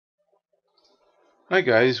Hi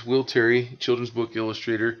guys, Will Terry, children's book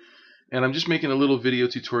illustrator, and I'm just making a little video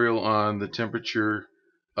tutorial on the temperature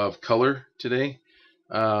of color today.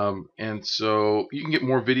 And so you can get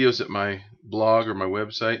more videos at my blog or my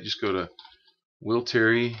website. Just go to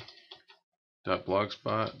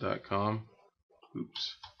willterry.blogspot.com.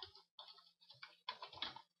 Oops.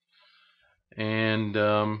 And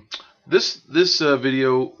this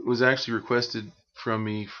video was actually requested from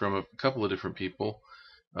me from a couple of different people.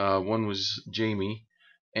 One was Jamie,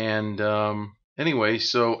 and anyway,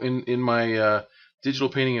 so in my digital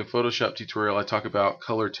painting and Photoshop tutorial, I talk about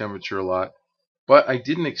color temperature a lot, but I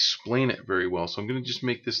didn't explain it very well. So I'm going to just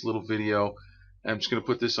make this little video. I'm just going to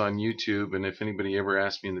put this on YouTube, and if anybody ever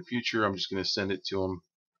asks me in the future, I'm just going to send it to them.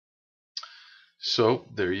 So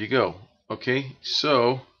there you go. Okay,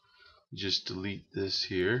 so just delete this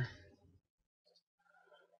here,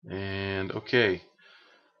 and okay.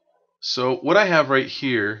 So what I have right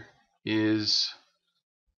here is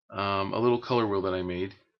a little color wheel that I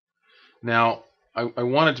made. Now, I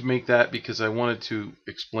wanted to make that because I wanted to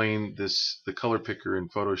explain the color picker in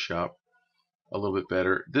Photoshop a little bit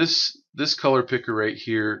better. This color picker right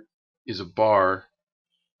here is a bar,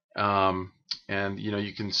 and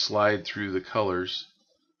you can slide through the colors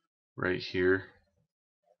right here.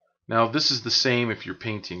 Now this is the same if you're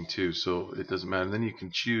painting too, so it doesn't matter. And then you can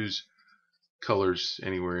choose colors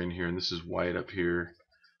anywhere in here, and this is white up here.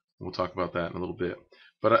 We'll talk about that in a little bit.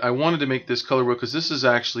 But I wanted to make this color wheel because this is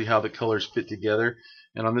actually how the colors fit together.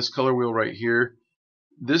 And on this color wheel right here,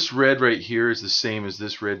 this red right here is the same as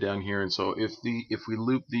this red down here. And so if we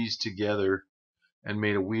loop these together and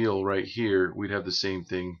made a wheel right here, we'd have the same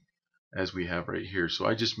thing as we have right here. So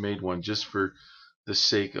I just made one just for the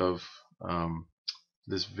sake of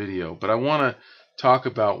this video. But I want to talk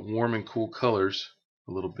about warm and cool colors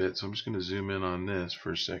a little bit. So I'm just going to zoom in on this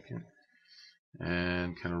for a second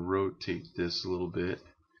and kind of rotate this a little bit.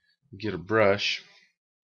 Get a brush,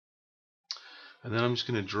 and then I'm just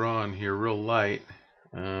going to draw in here real light,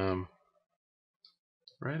 right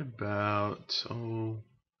about, I'm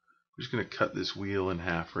just going to cut this wheel in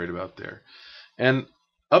half right about there. And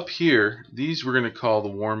up here, these we're going to call the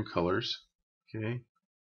warm colors, okay?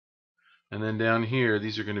 And then down here,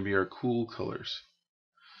 these are going to be our cool colors.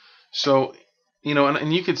 So,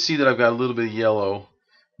 and you can see that I've got a little bit of yellow.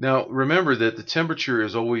 Now, remember that the temperature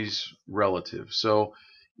is always relative. So,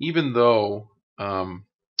 even though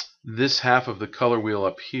this half of the color wheel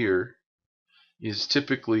up here is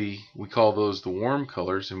typically, we call those the warm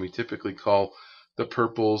colors, and we typically call the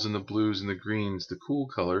purples and the blues and the greens the cool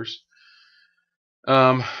colors.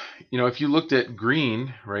 If you looked at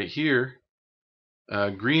green right here,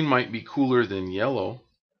 green might be cooler than yellow,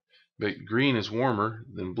 but green is warmer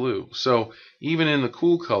than blue. So even in the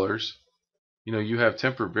cool colors, you have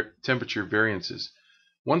temperature variances.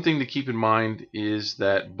 One thing to keep in mind is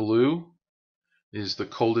that blue is the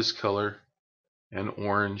coldest color and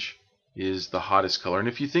orange is the hottest color. And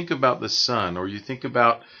if you think about the sun, or you think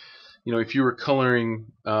about, if you were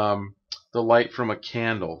coloring the light from a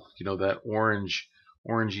candle, that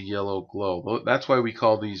orangey yellow glow. That's why we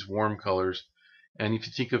call these warm colors. And if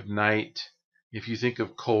you think of night, if you think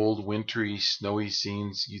of cold, wintry, snowy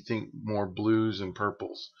scenes, you think more blues and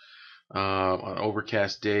purples. On an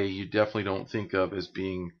overcast day, you definitely don't think of as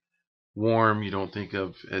being warm. You don't think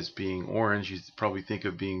of as being orange. You probably think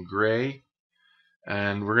of being gray.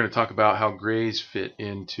 And we're going to talk about how grays fit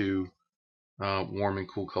into warm and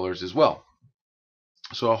cool colors as well.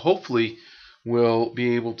 So hopefully we'll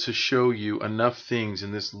be able to show you enough things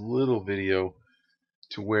in this little video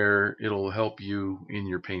to where it'll help you in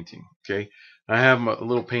your painting. Okay, I have a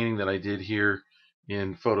little painting that I did here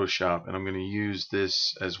in Photoshop, and I'm going to use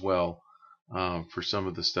this as well for some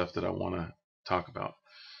of the stuff that I want to talk about.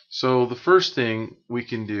 So the first thing we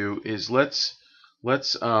can do is let's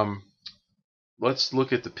look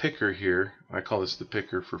at the picker here. I call this the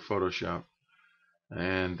picker for Photoshop.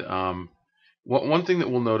 And one thing that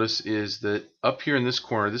we'll notice is that up here in this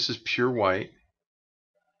corner, this is pure white.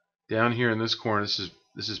 Down here in this corner,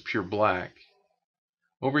 this is pure black.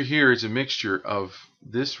 Over here is a mixture of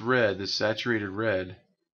this red, this saturated red,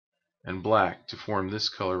 and black to form this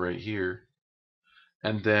color right here.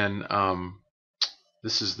 And then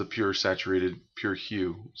this is the pure saturated, pure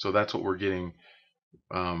hue. So that's what we're getting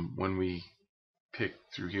when we pick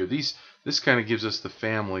through here. This kind of gives us the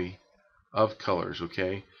family of colors.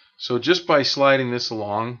 Okay, so just by sliding this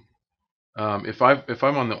along, if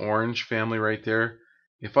I'm on the orange family right there,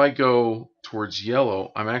 if I go towards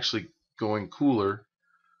yellow, I'm actually going cooler.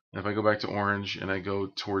 And if I go back to orange and I go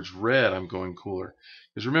towards red, I'm going cooler.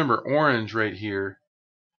 Because remember, orange right here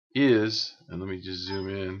is, and let me just zoom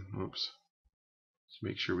in. Oops, just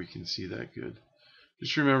make sure we can see that good.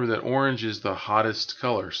 just remember that orange is the hottest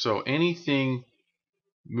color. So anything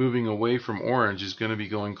moving away from orange is going to be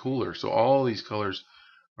going cooler. So all these colors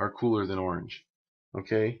are cooler than orange.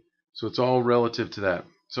 Okay, so it's all relative to that.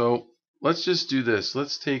 So let's just do this.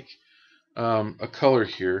 Let's take a color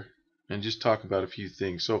here and just talk about a few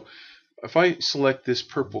things. So if I select this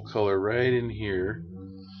purple color right in here,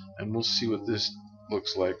 and we'll see what this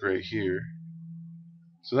looks like right here.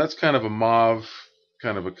 So that's kind of a mauve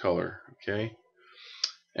kind of a color, okay?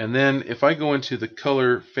 And then if I go into the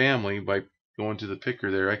color family by going to the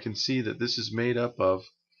picker there, I can see that this is made up of,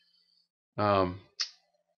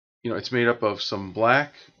 it's made up of some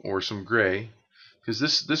black or some gray, because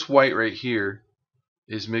this white right here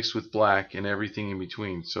is mixed with black and everything in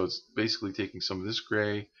between. So it's basically taking some of this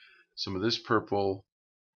gray, some of this purple,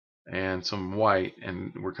 and some white,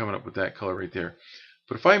 and we're coming up with that color right there.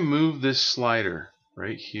 But if I move this slider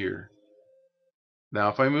right here, now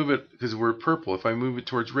if I move it, because we're purple, if I move it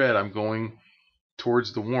towards red, I'm going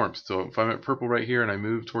towards the warmth. So if I'm at purple right here and I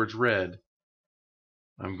move towards red,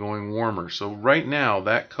 I'm going warmer. So right now,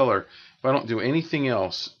 that color, if I don't do anything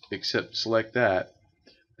else except select that,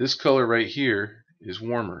 this color right here is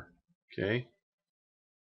warmer. Okay?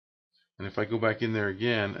 And if I go back in there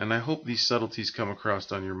again, and I hope these subtleties come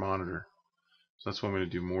across on your monitor. So that's why I'm going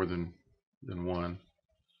to do more than one.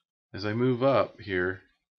 As I move up here,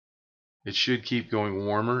 it should keep going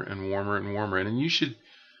warmer and warmer and warmer. And you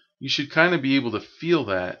should kind of be able to feel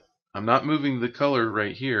that. I'm not moving the color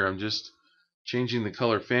right here. I'm just changing the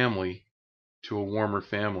color family to a warmer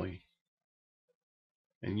family.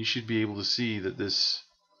 And you should be able to see that this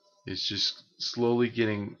is just slowly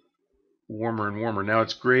getting warmer and warmer. Now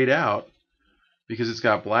it's grayed out because it's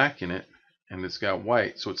got black in it and it's got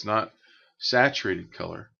white, so it's not saturated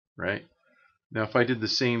color, right? Now if I did the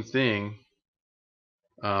same thing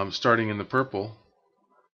starting in the purple,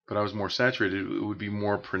 but I was more saturated, it would be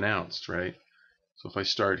more pronounced, right? So if I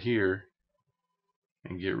start here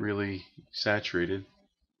and get really saturated,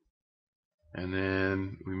 and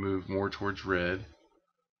then we move more towards red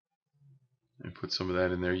and put some of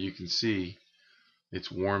that in there, you can see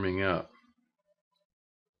it's warming up.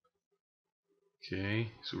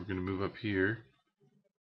 Okay, so we're going to move up here,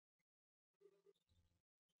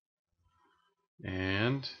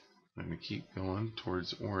 and I'm going to keep going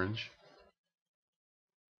towards orange.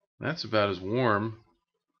 That's about as warm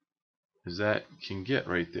as that can get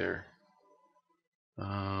right there.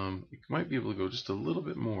 You might be able to go just a little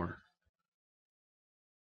bit more.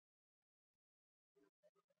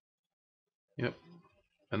 Yep,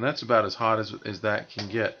 and that's about as hot as that can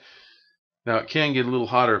get. Now it can get a little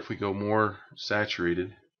hotter if we go more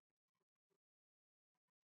saturated,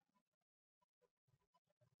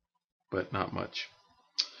 but not much.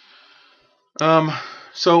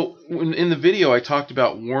 So in the video I talked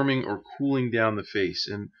about warming or cooling down the face,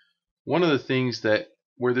 and one of the things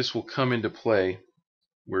where this will come into play,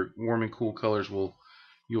 where warm and cool colors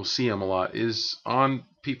you'll see them a lot, is on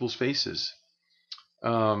people's faces.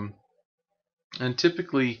 And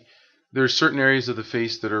typically there's certain areas of the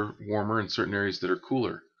face that are warmer and certain areas that are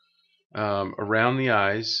cooler. Around the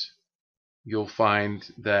eyes, you'll find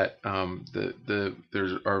that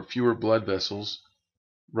there are fewer blood vessels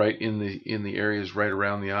right in the areas right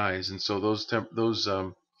around the eyes, and so those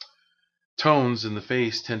tones in the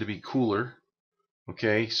face tend to be cooler.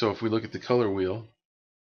 Okay, so if we look at the color wheel,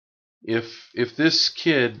 if this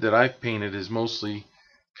kid that I've painted is mostly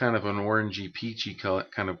kind of an orangey peachy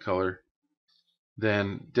kind of color,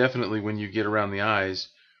 then definitely when you get around the eyes,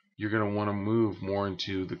 you're going to want to move more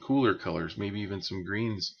into the cooler colors, maybe even some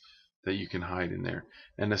greens that you can hide in there.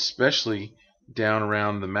 And especially down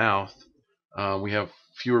around the mouth, we have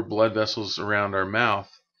fewer blood vessels around our mouth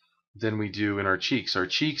than we do in our cheeks. Our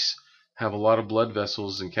cheeks have a lot of blood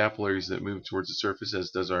vessels and capillaries that move towards the surface,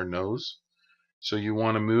 as does our nose. So you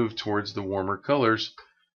want to move towards the warmer colors,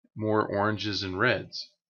 more oranges and reds.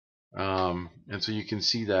 And so you can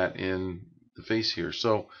see that in the face here.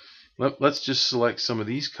 So let's just select some of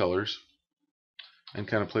these colors and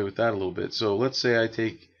kind of play with that a little bit. So let's say I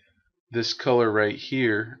take this color right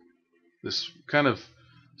here, this kind of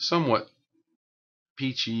somewhat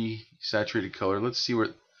peachy saturated color. Let's see where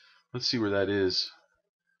that is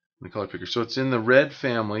in the color picker. So it's in the red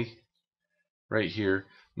family right here,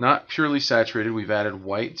 not purely saturated. We've added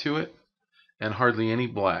white to it and hardly any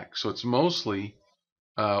black. So it's mostly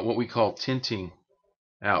what we call tinting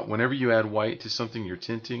out. Whenever you add white to something, you're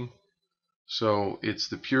tinting. So it's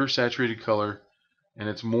the pure saturated color, and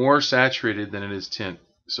it's more saturated than it is tint.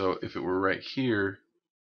 So if it were right here,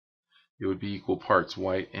 it would be equal parts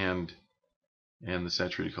white and the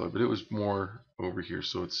saturated color, but it was more over here,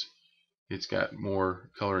 so it's it's got more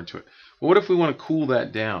color into it. Well, what if we want to cool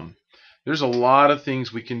that down? There's a lot of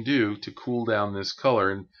things we can do to cool down this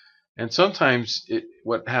color, and sometimes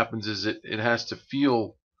what happens is it has to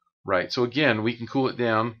feel right. So again, we can cool it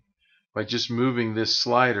down by just moving this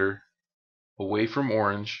slider away from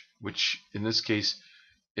orange, which in this case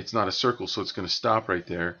it's not a circle, so it's going to stop right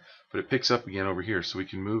there, but it picks up again over here. So we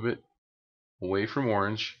can move it away from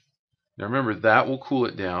orange. Now remember, that will cool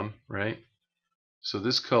it down, right? So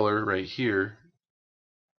this color right here,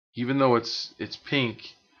 even though it's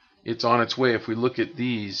pink, it's on its way. If we look at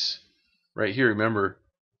these right here, remember,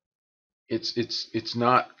 it's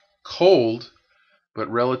not cold, but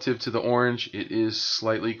relative to the orange, it is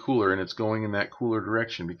slightly cooler, and it's going in that cooler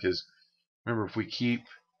direction because remember, if we keep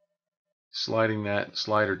sliding that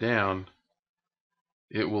slider down,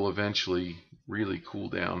 it will eventually really cool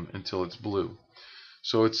down until it's blue.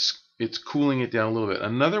 So it's cooling it down a little bit.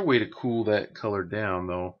 Another way to cool that color down,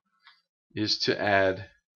 though, is to add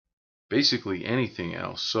basically anything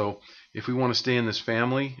else. So if we want to stay in this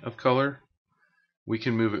family of color, we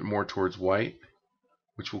can move it more towards white,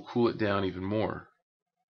 which will cool it down even more.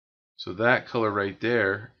 So that color right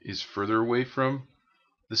there is further away from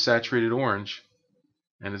the saturated orange,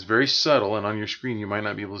 and it's very subtle, and on your screen you might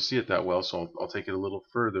not be able to see it that well, so I'll take it a little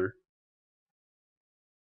further.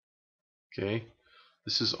 Okay,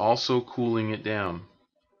 this is also cooling it down.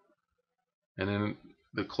 And then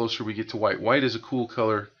the closer we get to white, white is a cool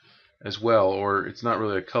color as well, or it's not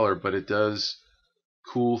really a color, but it does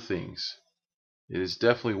cool things. It is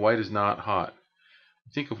definitely, white is not hot.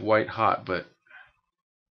 Think of white hot, but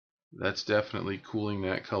that's definitely cooling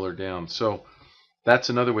that color down. So that's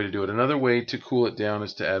another way to do it. Another way to cool it down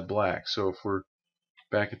is to add black. So if we're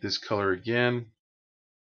back at this color again,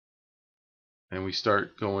 and we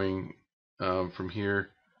start going from here,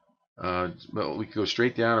 well, we could go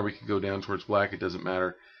straight down or we could go down towards black. It doesn't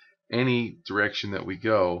matter. Any direction that we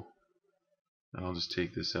go, I'll just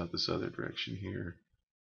take this out this other direction here.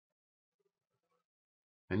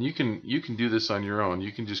 And you can do this on your own.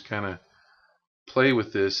 You can just kind of play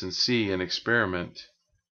with this and see and experiment.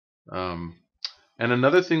 And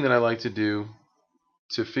another thing that I like to do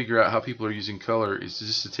to figure out how people are using color is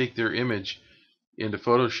just to take their image into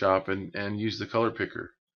Photoshop and use the color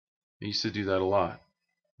picker. I used to do that a lot.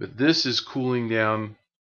 But this is cooling down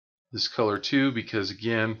this color too, because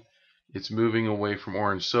again, it's moving away from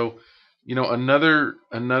orange. So, you know, another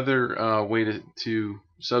way to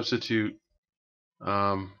substitute,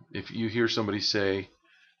 if you hear somebody say,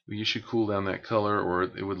 well, you should cool down that color, or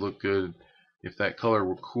it would look good if that color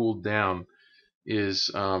were cooled down, is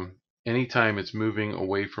anytime it's moving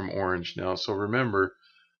away from orange. Now, so remember,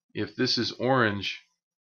 if this is orange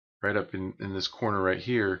right up in this corner right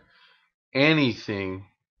here, any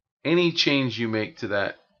change you make to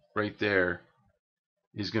that right there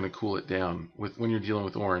is going to cool it down when you're dealing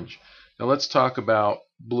with orange. Now let's talk about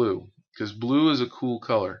blue, because blue is a cool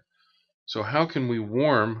color. So how can we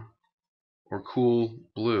warm or cool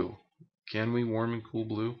blue? Can we warm and cool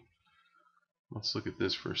blue? Let's look at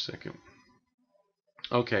this for a second.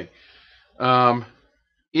 Okay.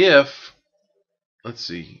 If, let's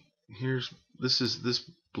see, this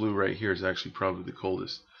blue right here is actually probably the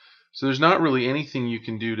coldest. So there's not really anything you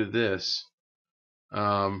can do to this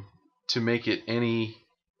to make it any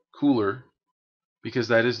cooler, because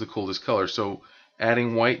that is the coldest color. So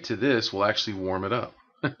adding white to this will actually warm it up.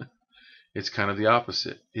 It's kind of the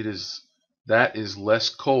opposite. That is less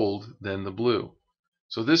cold than the blue.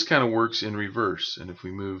 So this kind of works in reverse. And if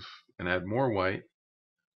we move and add more white,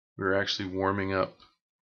 we're actually warming up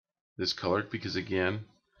this color, because again,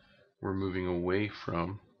 we're moving away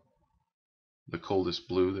from the coldest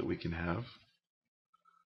blue that we can have.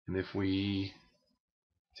 And if we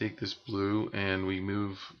take this blue and we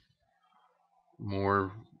move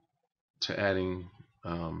more to adding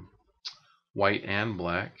white and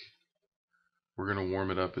black, we're going to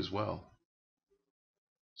warm it up as well.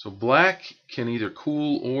 So black can either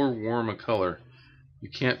cool or warm a color. You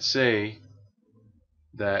can't say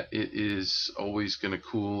that it is always going to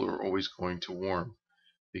cool or always going to warm,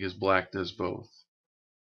 because black does both.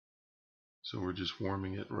 So we're just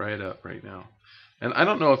warming it right up right now. And I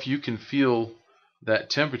don't know if you can feel that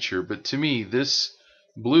temperature, but to me this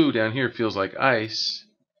blue down here feels like ice,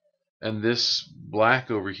 and this black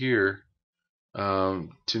over here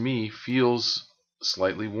to me feels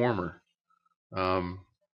slightly warmer.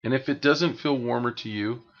 And if it doesn't feel warmer to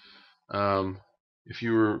you, if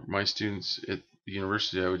you were my students at the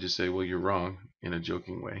university, I would just say, well, you're wrong, in a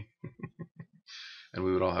joking way. And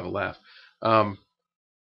we would all have a laugh.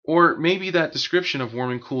 Or maybe that description of warm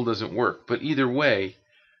and cool doesn't work. But either way,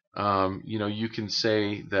 you know, you can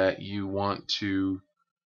say that you want to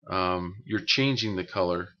you're changing the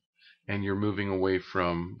color and you're moving away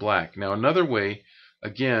from black. Now another way,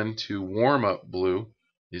 again, to warm up blue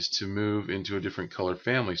is to move into a different color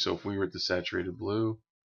family. So if we were at the saturated blue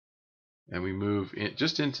and we move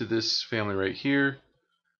just into this family right here,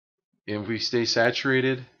 and if we stay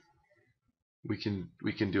saturated, we can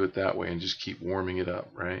do it that way and just keep warming it up,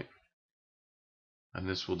 right? And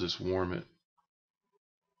this will just warm it.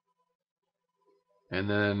 And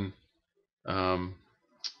then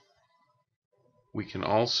we can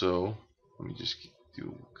also, let me just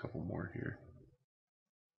do a couple more here.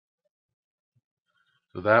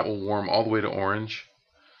 So that will warm all the way to orange.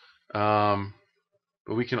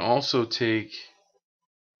 But we can also take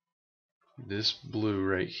this blue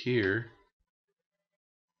right here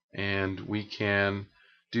and we can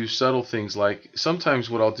do subtle things like, sometimes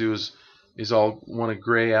what I'll do is I'll want to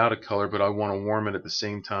gray out a color, but I want to warm it at the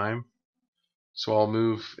same time. So I'll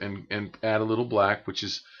move and add a little black, which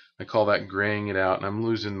is, I call that graying it out, and I'm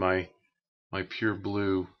losing my pure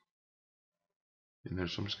blue in there,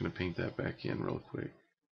 so I'm just going to paint that back in real quick.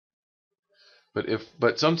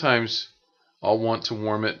 But sometimes I'll want to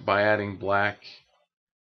warm it by adding black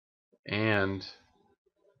and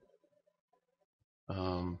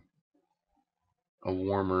a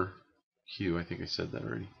warmer hue. I think I said that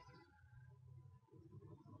already.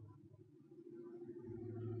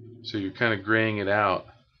 So you're kind of graying it out,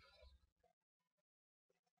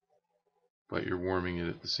 but you're warming it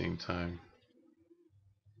at the same time.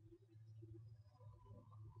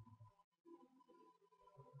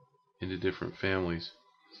 Into different families.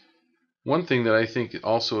 One thing that I think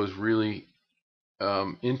also is really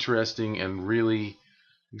interesting and really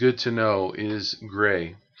good to know is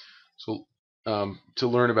gray. So to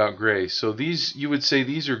learn about gray. So these, you would say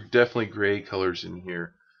these are definitely gray colors in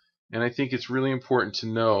here. And I think it's really important to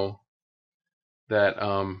know that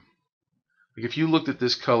like if you looked at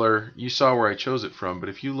this color, you saw where I chose it from, but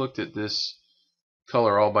if you looked at this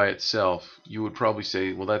color all by itself, you would probably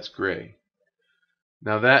say, well, that's gray.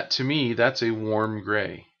 Now that, to me, that's a warm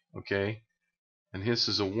gray, okay? And this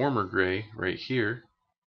is a warmer gray right here.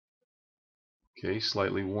 Okay,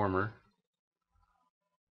 slightly warmer.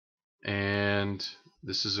 And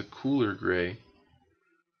this is a cooler gray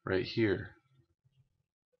right here.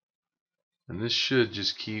 And this should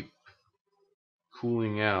just keep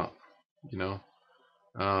cooling out, you know.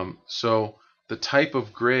 So the type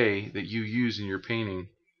of gray that you use in your painting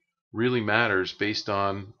really matters based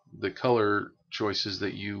on the color choices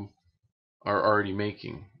that you are already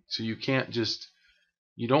making. So you can't just,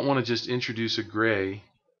 you don't want to just introduce a gray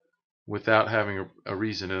without having a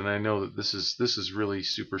reason. And I know that this is really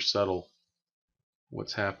super subtle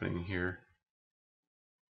what's happening here.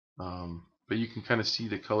 But you can kind of see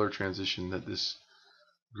the color transition that this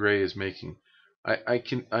gray is making. I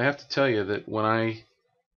have to tell you that when I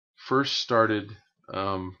first started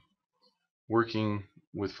working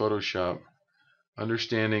with Photoshop,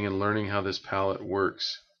 understanding and learning how this palette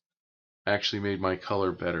works actually made my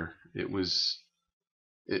color better. It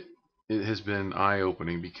has been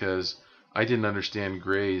eye-opening because I didn't understand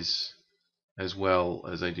grays as well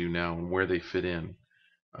as I do now and where they fit in.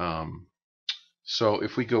 So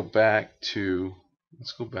if we go back to,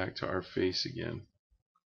 let's go back to our face again.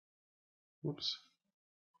 Whoops.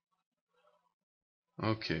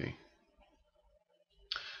 Okay.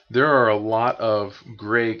 There are a lot of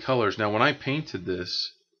gray colors. Now when I painted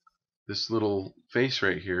this little face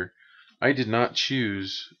right here, I did not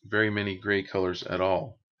choose very many gray colors at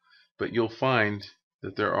all. But you'll find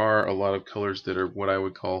that there are a lot of colors that are what I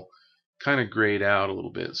would call kind of grayed out a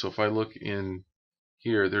little bit. So if I look in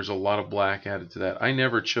here, there's a lot of black added to that. I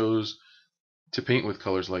never chose to paint with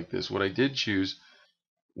colors like this. What I did choose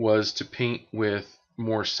was to paint with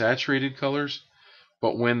more saturated colors,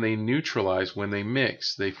 but when they neutralize, when they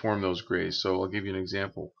mix, they form those grays. So I'll give you an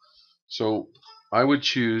example. So I would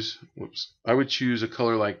choose, I would choose a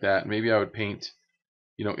color like that. Maybe I would paint,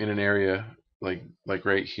 you know, in an area like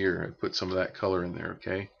right here. I put some of that color in there,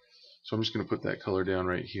 okay? So I'm just going to put that color down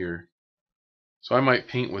right here. So I might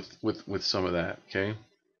paint with some of that, okay?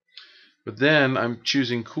 But then I'm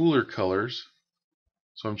choosing cooler colors.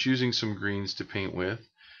 So I'm choosing some greens to paint with.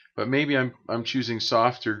 But maybe I'm choosing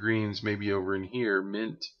softer greens, maybe over in here,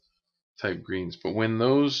 mint type greens. But when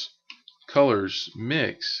those colors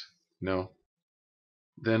mix, you know,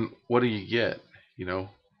 then what do you get, you know?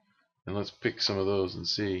 And let's pick some of those and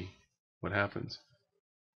see what happens.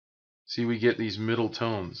 See, we get these middle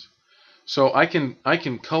tones. So I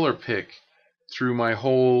can color pick through my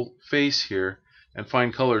whole face here and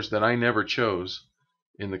find colors that I never chose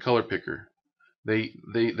in the color picker. They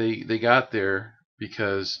got there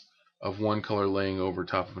because of one color laying over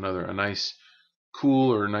top of another. A nice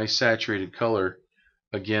cool or nice saturated color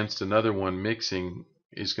against another one mixing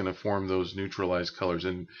is going to form those neutralized colors.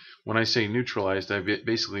 And when I say neutralized, I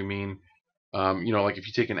basically mean, like if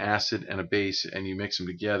you take an acid and a base and you mix them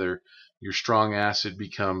together, your strong acid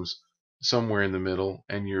becomes somewhere in the middle,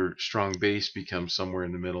 and your strong base becomes somewhere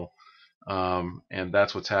in the middle. And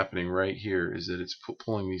that's what's happening right here, is that it's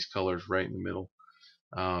pulling these colors right in the middle.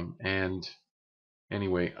 And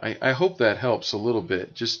anyway, I hope that helps a little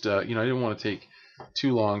bit. Just I didn't want to take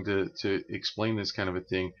too long to explain this kind of a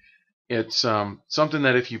thing. It's something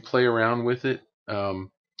that if you play around with it,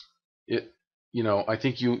 it I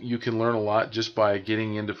think you can learn a lot just by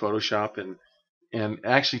getting into Photoshop and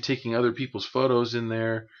actually taking other people's photos in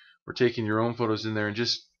there, or taking your own photos in there, and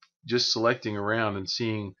just selecting around and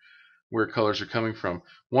seeing where colors are coming from.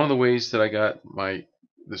 One of the ways that I got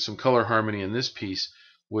some color harmony in this piece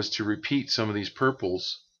was to repeat some of these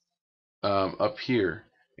purples up here.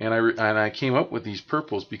 And I came up with these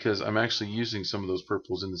purples because I'm actually using some of those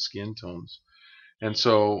purples in the skin tones. And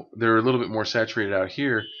so they're a little bit more saturated out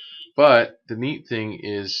here. But the neat thing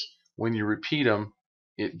is when you repeat them,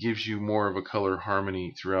 it gives you more of a color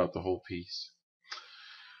harmony throughout the whole piece.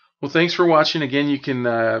 Well, thanks for watching. Again, you can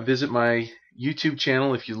visit my YouTube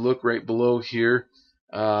channel. If you look right below here,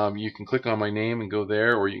 you can click on my name and go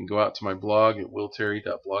there, or you can go out to my blog at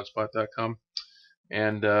willterry.blogspot.com.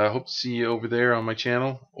 And hope to see you over there on my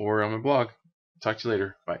channel or on my blog. Talk to you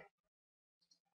later. Bye.